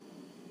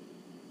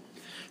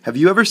Have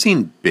you ever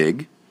seen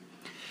Big?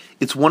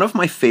 It's one of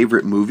my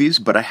favorite movies,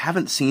 but I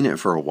haven't seen it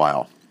for a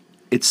while.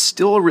 It's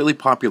still a really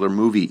popular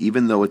movie,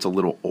 even though it's a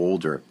little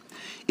older.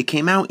 It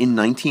came out in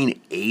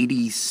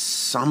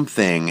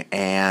 1980-something,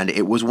 and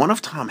it was one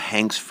of Tom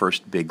Hanks'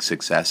 first big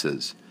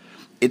successes.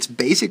 It's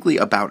basically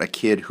about a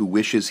kid who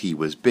wishes he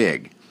was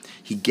big.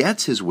 He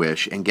gets his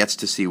wish and gets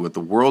to see what the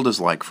world is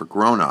like for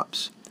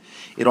grown-ups.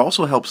 It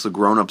also helps the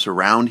grown-ups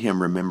around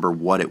him remember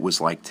what it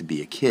was like to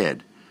be a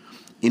kid.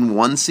 In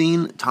one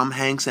scene, Tom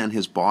Hanks and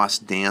his boss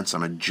dance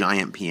on a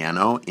giant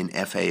piano in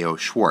FAO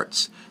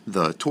Schwartz,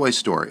 the toy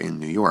store in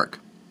New York.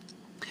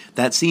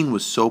 That scene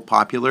was so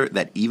popular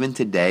that even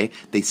today,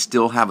 they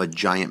still have a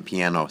giant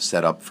piano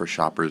set up for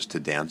shoppers to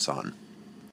dance on.